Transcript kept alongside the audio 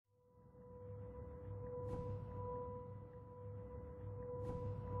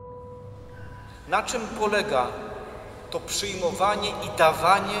Na czym polega to przyjmowanie i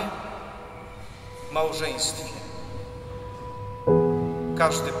dawanie w małżeństwie?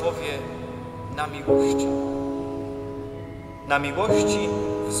 Każdy powie: na miłości. Na miłości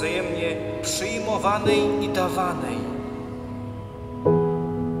wzajemnie przyjmowanej i dawanej.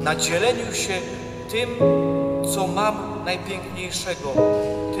 Na dzieleniu się tym, co mam najpiękniejszego,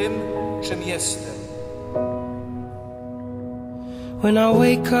 tym, czym jestem. When I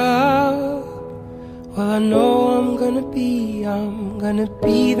wake up, well, I know I'm gonna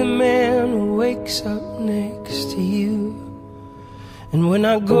be the man who wakes up next to you. And when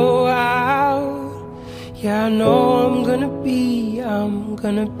I go out, yeah, I know I'm gonna be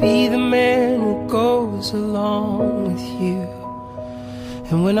the man who goes along with you.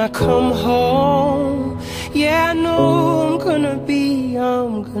 And when I come home, yeah, I know I'm gonna be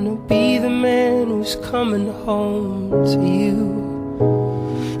the man who's coming home to you.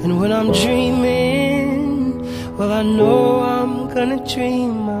 And when I'm dreaming, well, I know I'm gonna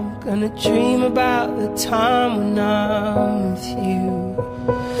dream about the time when I'm with you.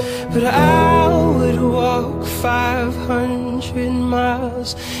 But I would walk 500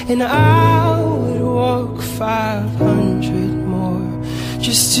 miles, and I would walk 500 more,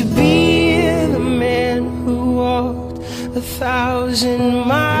 just to be the man who walked 1,000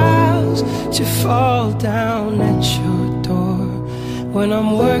 miles, to fall down at your door. When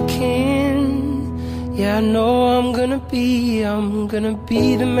I'm working, yeah, I know I'm gonna be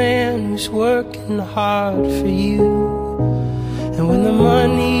the man who's working hard for you. And when the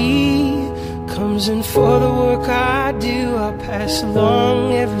money comes in for the work I do, I'll pass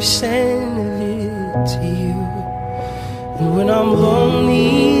along every cent of it to you. And when I'm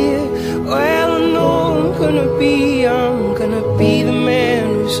lonely, well, I know I'm gonna be the man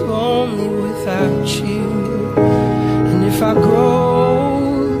who's lonely without you. And if I grow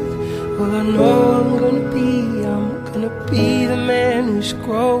old, well, I know I'm gonna be the man who's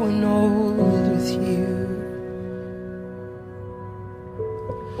growing old with you.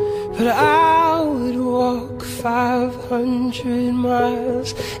 But I would walk 500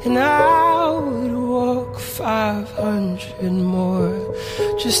 miles, and I would walk 500 more,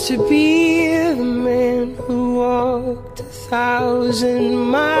 just to be the man who walked 1,000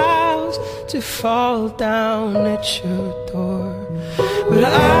 miles, to fall down at your door. But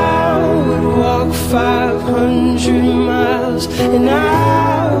I would walk 500 miles, and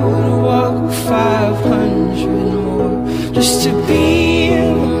I would walk 500 more, just to be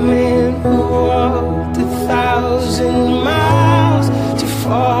the man who walked 1,000 miles, to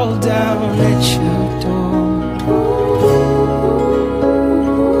fall down at your door.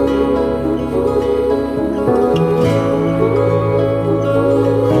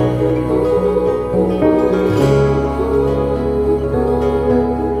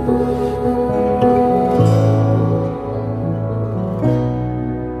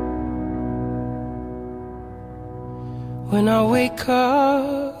 When I wake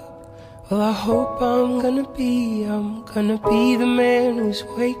up, well, I hope I'm gonna be the man who's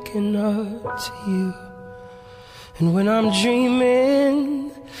waking up to you. And when I'm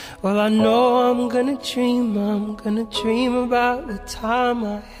dreaming, well, I know I'm gonna dream about the time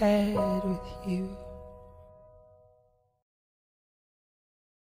I had with you.